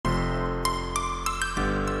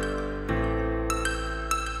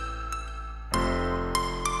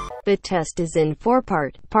The test is in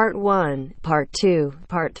 4-part, Part 1, Part 2,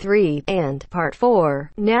 Part 3, and Part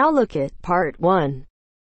 4. Now look at Part 1.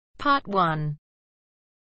 Part 1.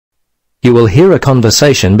 You will hear a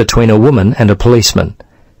conversation between a woman and a policeman.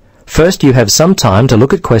 First, you have some time to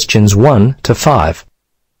look at questions 1 to 5.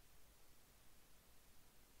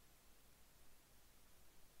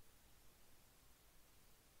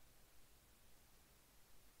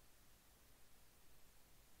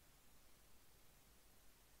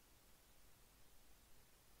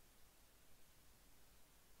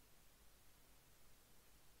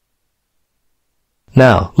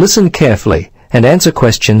 Now, listen carefully and answer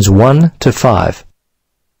questions 1 to 5.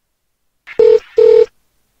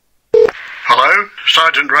 Hello,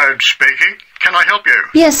 Sergeant Rhodes speaking. Can I help you?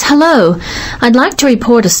 Yes, hello. I'd like to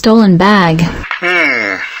report a stolen bag.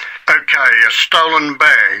 Okay, a stolen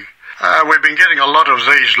bag. We've been getting a lot of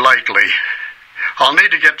these lately. I'll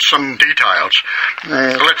need to get some details.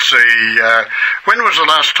 Let's see, when was the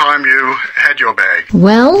last time you had your bag?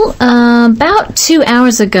 Well, about 2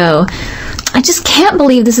 hours ago. I just can't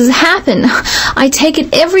believe this has happened. I take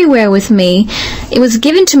it everywhere with me. It was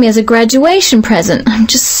given to me as a graduation present. I'm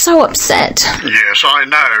just so upset. Yes, I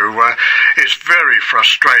know. It's very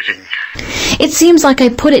frustrating. It seems like I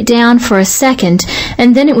put it down for a second,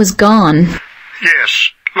 and then it was gone.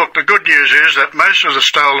 Yes. Look, the good news is that most of the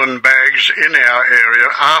stolen bags in our area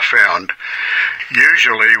are found,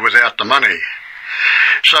 usually without the money.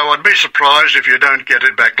 So I'd be surprised if you don't get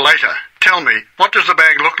it back later. Tell me, what does the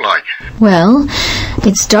bag look like? Well,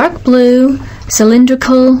 it's dark blue,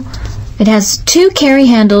 cylindrical. It has 2 carry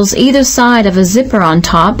handles either side of a zipper on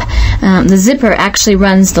top. The zipper actually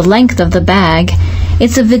runs the length of the bag.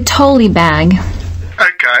 It's a Vitoli bag.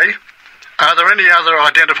 Okay. Are there any other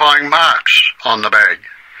identifying marks on the bag?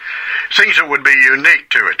 Things that would be unique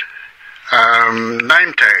to it?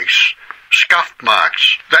 Name tags, scuff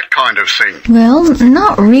marks, that kind of thing. Well,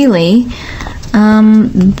 not really.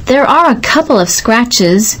 There are a couple of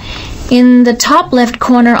scratches in the top left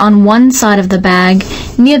corner on one side of the bag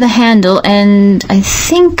near the handle, and I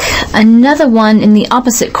think another one in the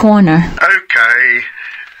opposite corner. Okay.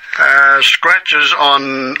 Scratches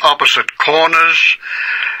on opposite corners.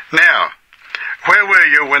 Now, where were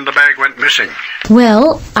you when the bag went missing?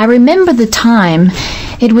 Well, I remember the time.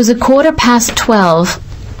 It was 12:15.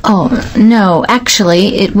 Oh, no,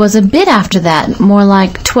 actually, it was a bit after that, more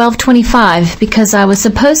like 12:25, because I was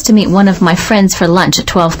supposed to meet one of my friends for lunch at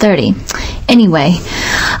 12:30. Anyway,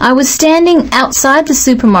 I was standing outside the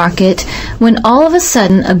supermarket when all of a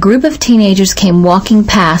sudden a group of teenagers came walking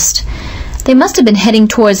past. They must have been heading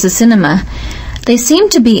towards the cinema. They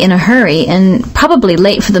seemed to be in a hurry and probably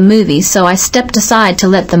late for the movie, so I stepped aside to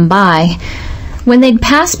let them by. When they'd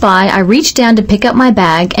passed by, I reached down to pick up my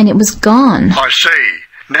bag, and it was gone. I see.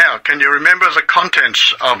 Now, can you remember the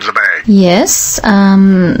contents of the bag? Yes,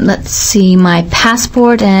 let's see, my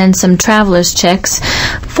passport and some traveler's checks.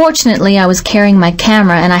 Fortunately, I was carrying my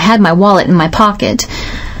camera, and I had my wallet in my pocket.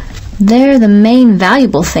 They're the main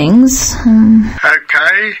valuable things.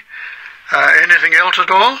 Okay. Anything else at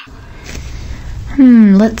all?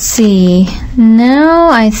 Let's see. No,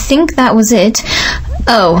 I think that was it.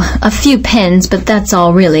 Oh, a few pens, but that's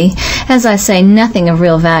all really. As I say, nothing of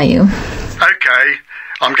real value. Okay.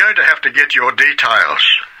 I'm going to have to get your details.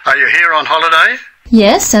 Are you here on holiday?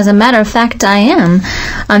 Yes, as a matter of fact, I am.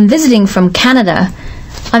 I'm visiting from Canada.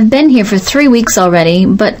 I've been here for 3 weeks already,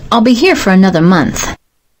 but I'll be here for another month.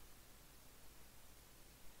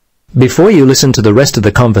 Before you listen to the rest of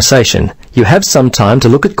the conversation, you have some time to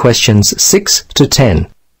look at questions 6 to 10.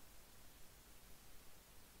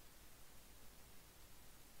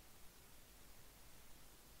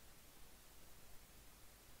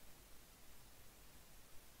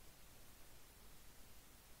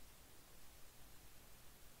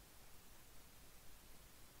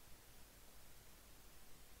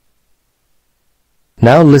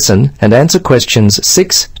 Now listen and answer questions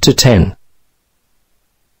 6 to 10.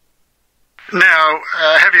 Now,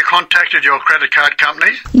 have you contacted your credit card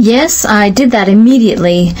company? Yes, I did that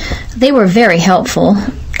immediately. They were very helpful.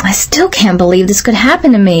 I still can't believe this could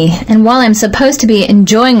happen to me, and while I'm supposed to be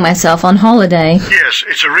enjoying myself on holiday. Yes,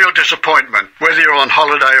 it's a real disappointment, whether you're on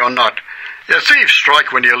holiday or not. Thieves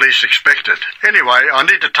strike when you least expect it. Anyway, I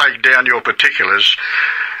need to take down your particulars.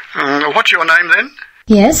 What's your name then?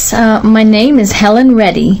 Yes, my name is Helen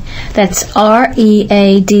Reddy. That's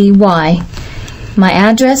R-E-A-D-Y. My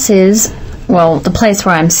address is, well, the place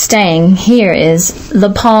where I'm staying here is The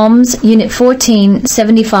Palms, Unit 14,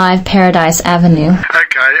 75 Paradise Avenue.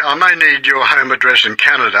 Okay, I may need your home address in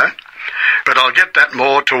Canada, but I'll get that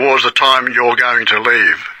more towards the time you're going to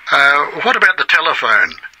leave. What about the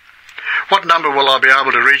telephone? What number will I be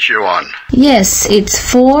able to reach you on? Yes, it's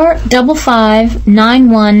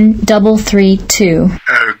 455-91332.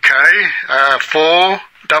 Okay,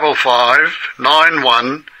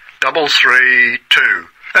 455-91332.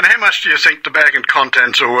 And how much do you think the bag and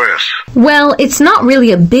contents are worth? Well, it's not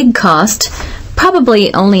really a big cost.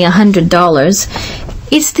 Probably only $100.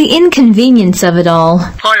 It's the inconvenience of it all.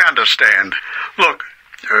 I understand. Look,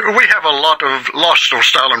 we have a lot of lost or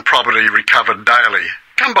stolen property recovered daily.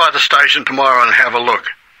 Come by the station tomorrow and have a look.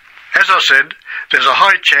 As I said, there's a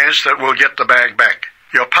high chance that we'll get the bag back.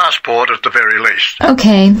 Your passport at the very least.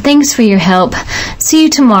 Okay, thanks for your help. See you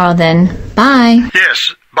tomorrow then. Bye.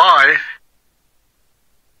 Yes, bye.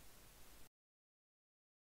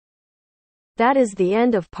 That is the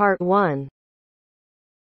end of part 1.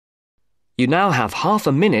 You now have half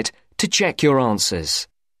a minute to check your answers.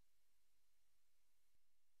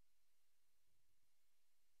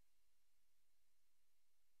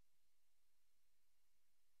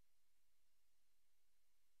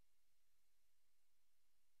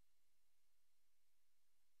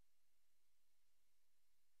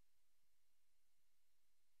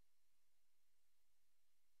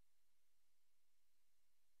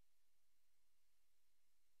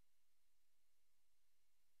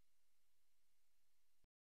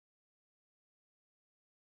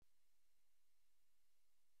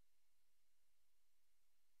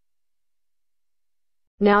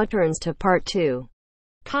 Now turns to part 2.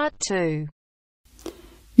 Part 2.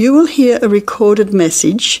 You will hear a recorded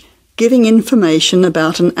message giving information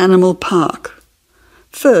about an animal park.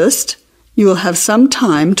 First, you will have some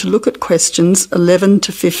time to look at questions 11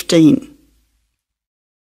 to 15.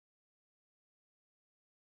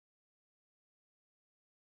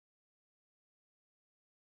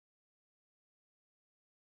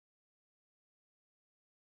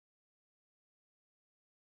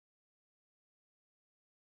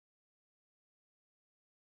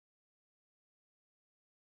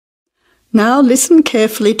 Now listen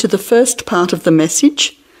carefully to the first part of the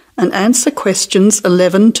message and answer questions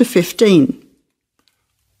 11 to 15.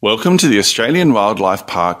 Welcome to the Australian Wildlife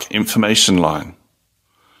Park Information Line.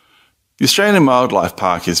 The Australian Wildlife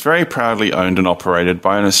Park is very proudly owned and operated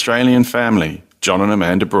by an Australian family, John and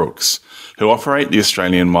Amanda Brooks, who operate the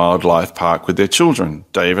Australian Wildlife Park with their children,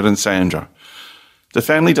 David and Sandra. The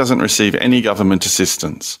family doesn't receive any government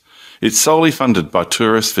assistance. It's solely funded by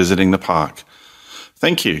tourists visiting the park.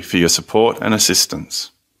 Thank you for your support and assistance.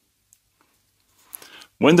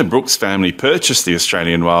 When the Brooks family purchased the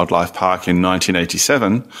Australian Wildlife Park in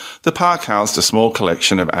 1987, the park housed a small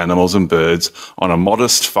collection of animals and birds on a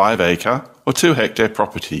modest 5-acre or 2-hectare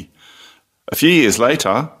property. A few years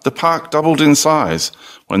later, the park doubled in size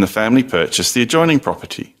when the family purchased the adjoining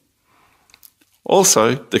property.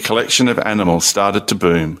 Also, the collection of animals started to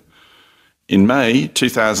boom. In May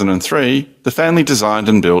 2003, the family designed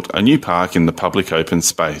and built a new park in the public open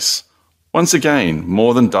space, once again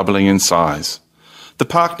more than doubling in size. The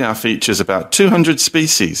park now features about 200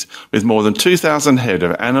 species with more than 2,000 head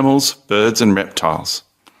of animals, birds and reptiles.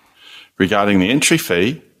 Regarding the entry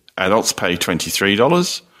fee, adults pay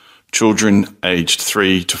 $23, children aged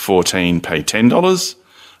 3 to 14 pay $10,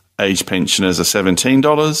 age pensioners are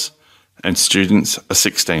 $17 and students are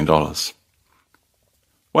 $16.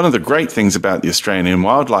 One of the great things about the Australian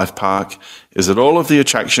Wildlife Park is that all of the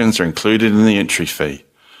attractions are included in the entry fee.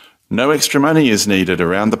 No extra money is needed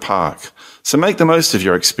around the park, so make the most of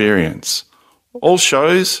your experience. All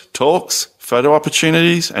shows, talks, photo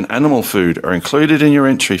opportunities and animal food are included in your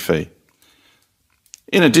entry fee.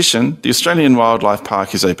 In addition, the Australian Wildlife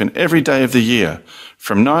Park is open every day of the year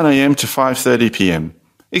from 9 a.m. to 5:30 p.m,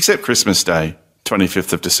 except Christmas Day,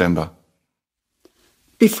 25th of December.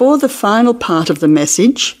 Before the final part of the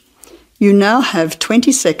message, you now have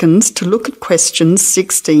 20 seconds to look at questions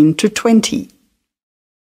 16 to 20.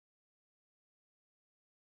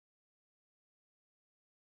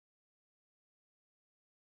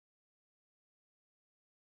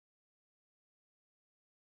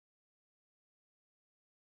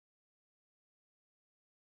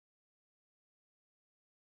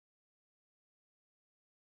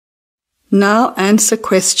 Now answer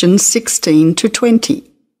questions 16 to 20.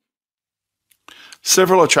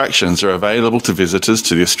 Several attractions are available to visitors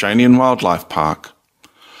to the Australian Wildlife Park.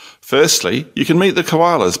 Firstly, you can meet the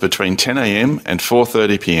koalas between 10 a.m. and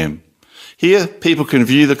 4:30 p.m. Here, people can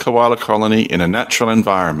view the koala colony in a natural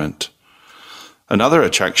environment. Another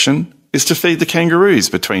attraction is to feed the kangaroos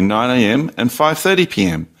between 9 a.m. and 5:30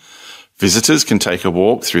 p.m. Visitors can take a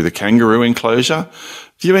walk through the kangaroo enclosure,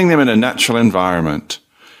 viewing them in a natural environment.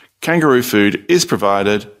 Kangaroo food is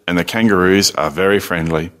provided and the kangaroos are very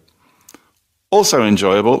friendly. Also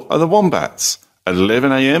enjoyable are the wombats at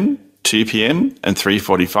 11 a.m. 2 p.m. and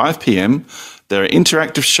 3:45 p.m, there are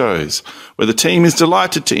interactive shows where the team is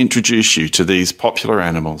delighted to introduce you to these popular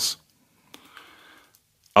animals.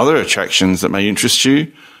 Other attractions that may interest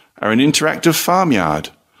you are an interactive farmyard,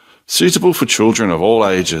 suitable for children of all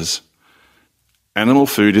ages. Animal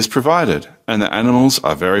food is provided, and the animals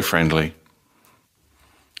are very friendly.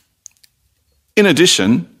 In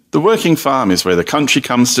addition, the working farm is where the country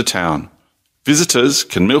comes to town. Visitors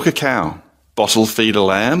can milk a cow, bottle feed a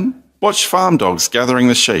lamb, watch farm dogs gathering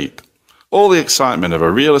the sheep. All the excitement of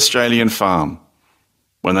a real Australian farm.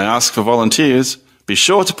 When they ask for volunteers, be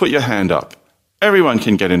sure to put your hand up. Everyone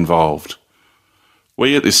can get involved.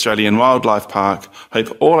 We at the Australian Wildlife Park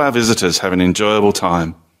hope all our visitors have an enjoyable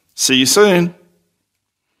time. See you soon!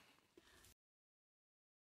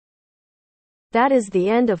 That is the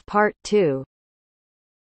end of part 2.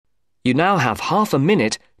 You now have half a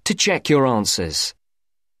minute to check your answers.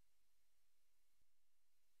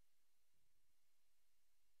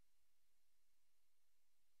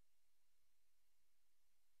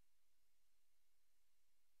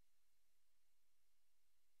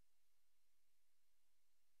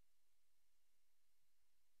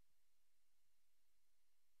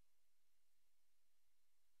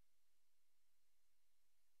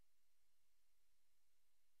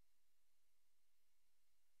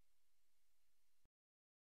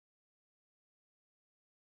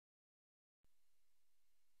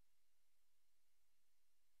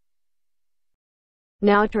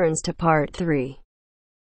 Now turns to part 3.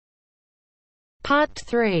 Part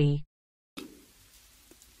 3.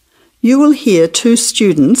 You will hear two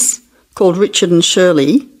students, called Richard and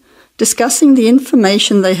Shirley, discussing the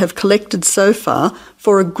information they have collected so far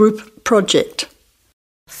for a group project.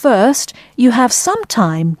 First, you have some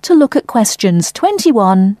time to look at questions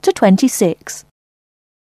 21 to 26.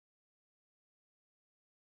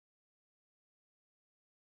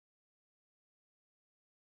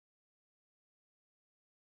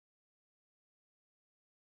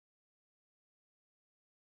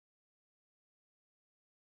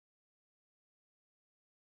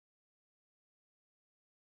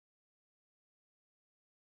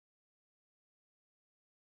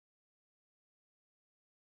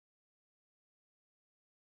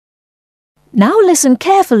 Now listen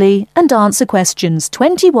carefully and answer questions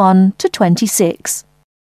 21 to 26.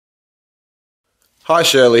 Hi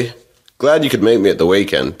Shirley, glad you could meet me at the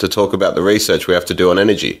weekend to talk about the research we have to do on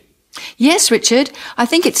energy. Yes, Richard. I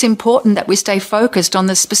think it's important that we stay focused on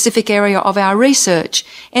the specific area of our research,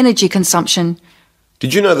 energy consumption.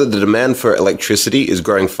 Did you know that the demand for electricity is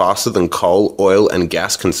growing faster than coal, oil and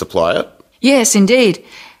gas can supply it? Yes, indeed.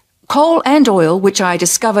 Coal and oil, which I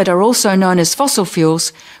discovered are also known as fossil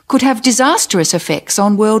fuels, could have disastrous effects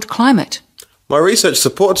on world climate. My research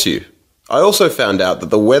supports you. I also found out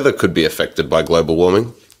that the weather could be affected by global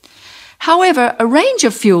warming. However, a range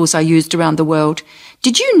of fuels are used around the world.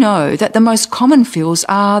 Did you know that the most common fuels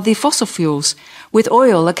are the fossil fuels, with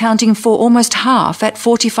oil accounting for almost half at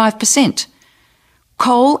 45%?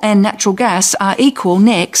 Coal and natural gas are equal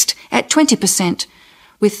next at 20%,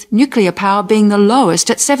 with nuclear power being the lowest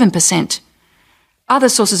at 7%. Other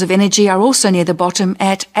sources of energy are also near the bottom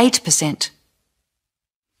at 8%.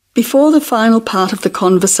 Before the final part of the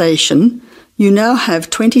conversation, you now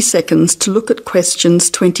have 20 seconds to look at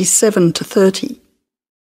questions 27 to 30.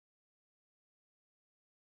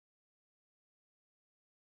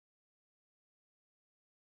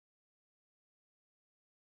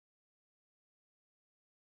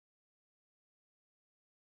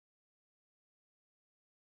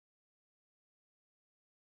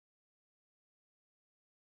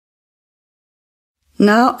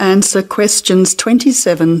 Now answer questions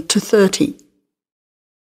 27 to 30.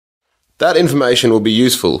 That information will be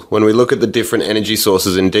useful when we look at the different energy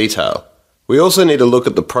sources in detail. We also need to look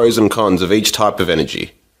at the pros and cons of each type of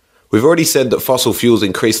energy. We've already said that fossil fuels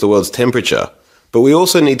increase the world's temperature, but we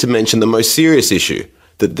also need to mention the most serious issue,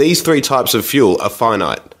 that these three types of fuel are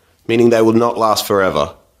finite, meaning they will not last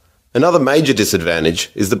forever. Another major disadvantage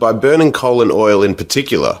is that by burning coal and oil in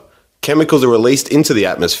particular, chemicals are released into the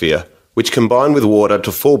atmosphere, which combine with water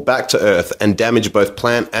to fall back to Earth and damage both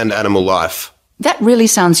plant and animal life. That really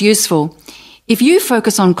sounds useful. If you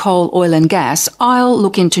focus on coal, oil and gas, I'll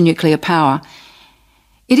look into nuclear power.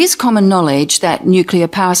 It is common knowledge that nuclear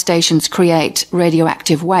power stations create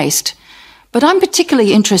radioactive waste, but I'm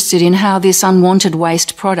particularly interested in how this unwanted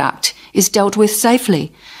waste product is dealt with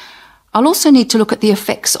safely. I'll also need to look at the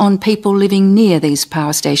effects on people living near these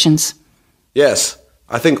power stations. Yes,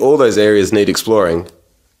 I think all those areas need exploring.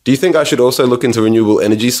 Do you think I should also look into renewable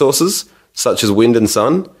energy sources, such as wind and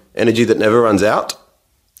sun, energy that never runs out?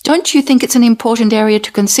 Don't you think it's an important area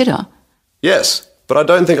to consider? Yes, but I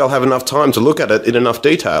don't think I'll have enough time to look at it in enough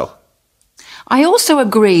detail. I also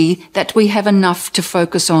agree that we have enough to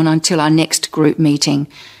focus on until our next group meeting.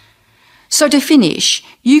 So to finish,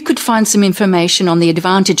 you could find some information on the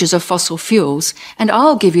advantages of fossil fuels, and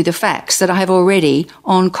I'll give you the facts that I have already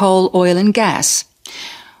on coal, oil and gas.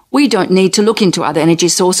 We don't need to look into other energy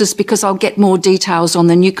sources because I'll get more details on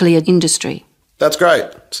the nuclear industry. That's great.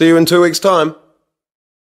 See you in 2 weeks' time.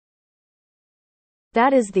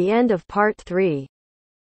 That is the end of part 3.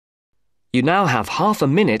 You now have half a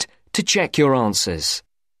minute to check your answers.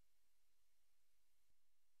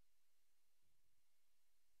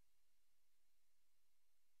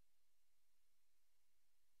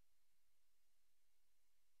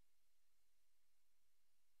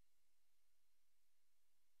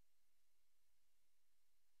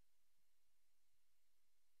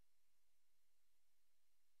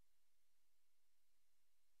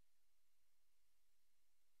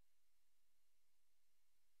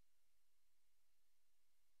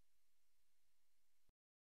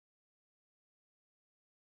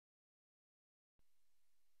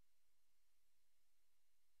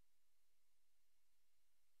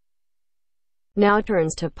 Now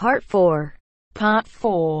turns to part 4. Part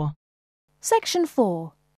 4. Section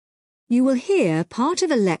 4. You will hear part of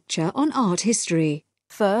a lecture on art history.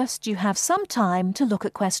 First, you have some time to look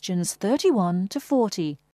at questions 31 to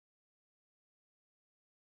 40.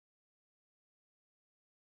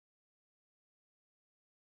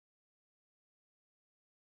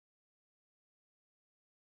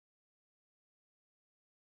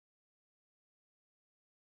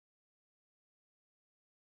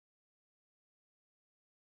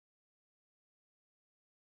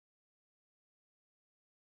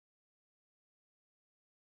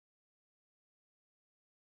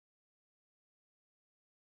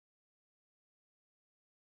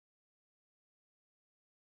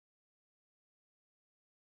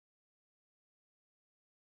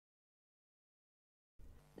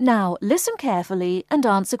 Now listen carefully and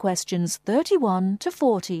answer questions 31 to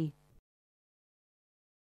 40.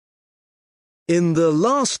 In the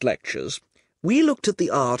last lectures, we looked at the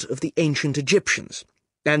art of the ancient Egyptians,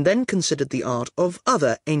 and then considered the art of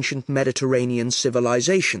other ancient Mediterranean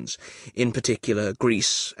civilizations, in particular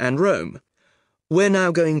Greece and Rome. We're now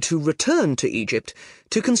going to return to Egypt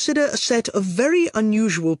to consider a set of very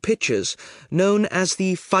unusual pictures known as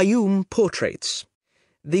the Fayum portraits.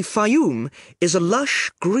 The Fayum is a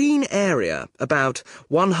lush green area about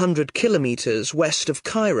 100 kilometers west of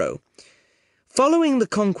Cairo. Following the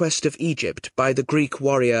conquest of Egypt by the Greek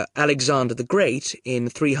warrior Alexander the Great in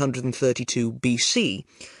 332 BC,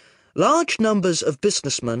 large numbers of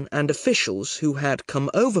businessmen and officials who had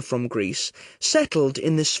come over from Greece settled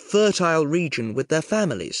in this fertile region with their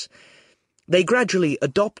families. They gradually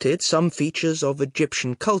adopted some features of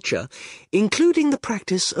Egyptian culture, including the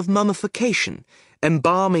practice of mummification,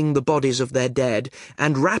 embalming the bodies of their dead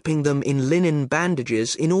and wrapping them in linen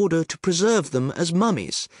bandages in order to preserve them as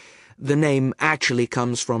mummies. The name actually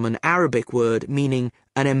comes from an Arabic word meaning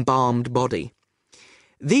an embalmed body.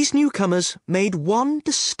 These newcomers made one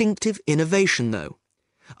distinctive innovation, though.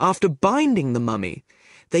 After binding the mummy,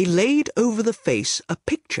 they laid over the face a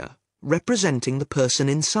picture representing the person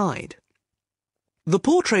inside. The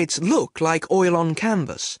portraits look like oil on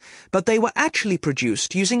canvas, but they were actually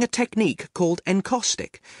produced using a technique called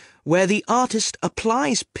encaustic, where the artist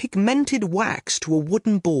applies pigmented wax to a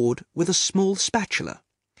wooden board with a small spatula.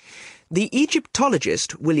 The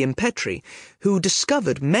Egyptologist William Petrie, who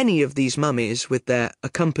discovered many of these mummies with their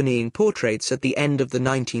accompanying portraits at the end of the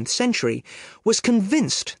 19th century, was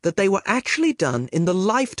convinced that they were actually done in the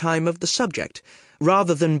lifetime of the subject,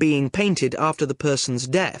 rather than being painted after the person's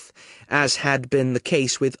death, as had been the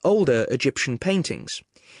case with older Egyptian paintings.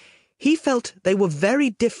 He felt they were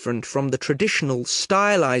very different from the traditional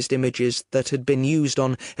stylized images that had been used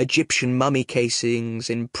on Egyptian mummy casings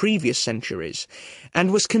in previous centuries,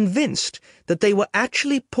 and was convinced that they were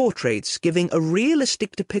actually portraits giving a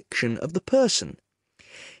realistic depiction of the person.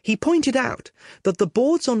 He pointed out that the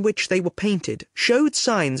boards on which they were painted showed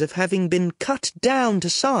signs of having been cut down to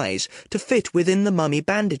size to fit within the mummy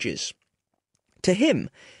bandages. To him,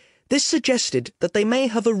 this suggested that they may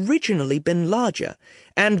have originally been larger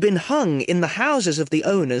and been hung in the houses of the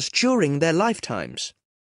owners during their lifetimes.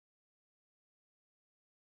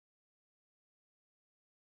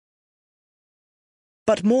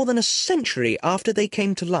 But more than a century after they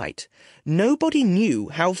came to light, nobody knew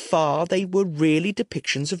how far they were really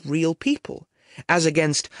depictions of real people, as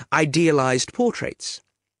against idealized portraits.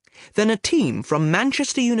 Then a team from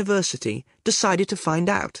Manchester University decided to find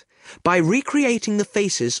out, by recreating the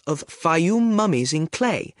faces of Fayum mummies in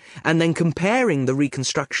clay, and then comparing the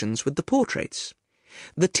reconstructions with the portraits.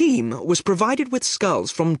 The team was provided with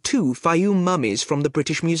skulls from 2 Fayum mummies from the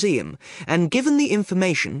British Museum, and given the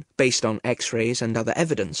information, based on X-rays and other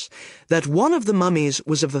evidence, that one of the mummies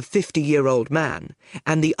was of a 50-year-old man,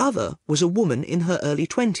 and the other was a woman in her early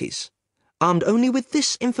 20s. Armed only with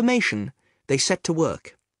this information, they set to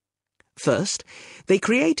work. First, they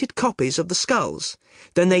created copies of the skulls.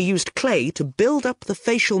 Then they used clay to build up the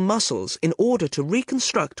facial muscles in order to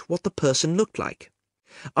reconstruct what the person looked like.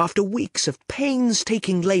 After weeks of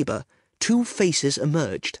painstaking labour, 2 faces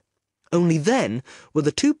emerged. Only then were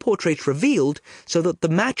the 2 portraits revealed so that the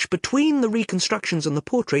match between the reconstructions and the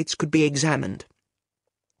portraits could be examined.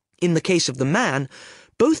 In the case of the man,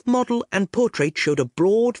 both model and portrait showed a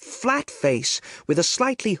broad, flat face with a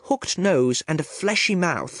slightly hooked nose and a fleshy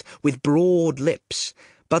mouth with broad lips.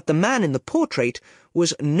 But the man in the portrait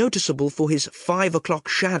was noticeable for his 5 o'clock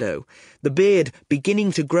shadow, the beard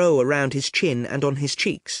beginning to grow around his chin and on his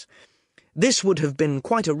cheeks. This would have been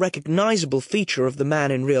quite a recognizable feature of the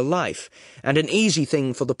man in real life, and an easy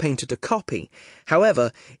thing for the painter to copy.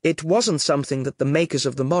 However, it wasn't something that the makers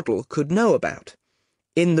of the model could know about.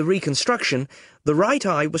 In the reconstruction, the right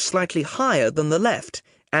eye was slightly higher than the left,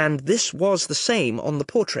 and this was the same on the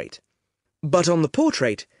portrait. But on the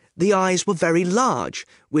portrait, the eyes were very large,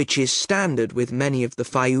 which is standard with many of the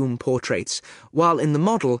Fayum portraits, while in the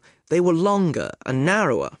model they were longer and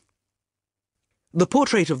narrower. The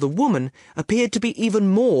portrait of the woman appeared to be even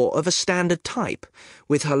more of a standard type,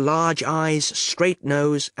 with her large eyes, straight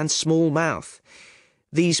nose, and small mouth.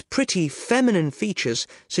 These pretty feminine features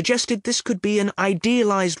suggested this could be an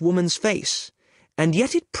idealized woman's face, and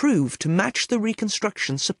yet it proved to match the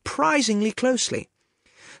reconstruction surprisingly closely.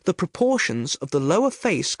 The proportions of the lower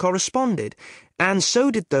face corresponded, and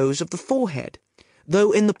so did those of the forehead,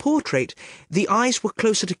 though in the portrait the eyes were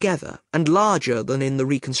closer together and larger than in the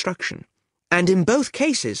reconstruction. And in both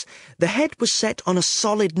cases, the head was set on a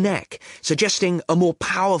solid neck, suggesting a more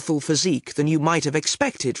powerful physique than you might have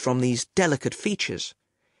expected from these delicate features.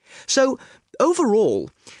 So, overall,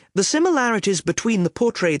 the similarities between the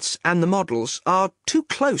portraits and the models are too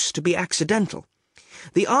close to be accidental.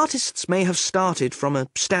 The artists may have started from a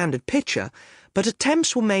standard picture, but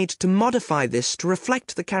attempts were made to modify this to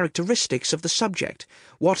reflect the characteristics of the subject,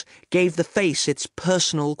 what gave the face its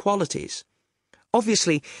personal qualities.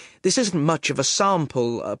 Obviously, this isn't much of a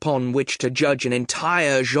sample upon which to judge an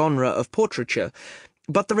entire genre of portraiture,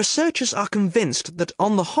 but the researchers are convinced that,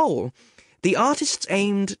 on the whole, the artists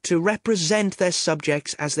aimed to represent their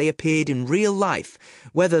subjects as they appeared in real life,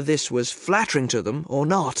 whether this was flattering to them or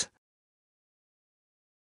not.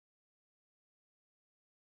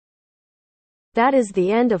 That is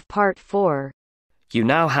the end of part 4. You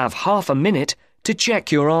now have half a minute to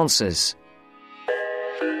check your answers.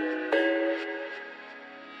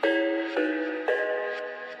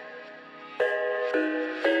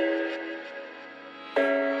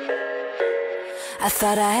 I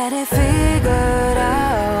thought I had it figured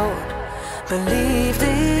out, believed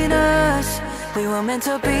in us, we were meant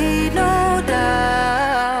to be, no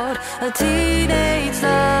doubt. A teenage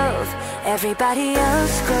love, everybody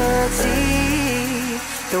else could see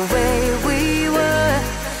the way we were,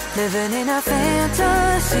 living in a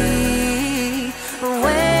fantasy.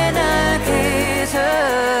 When I came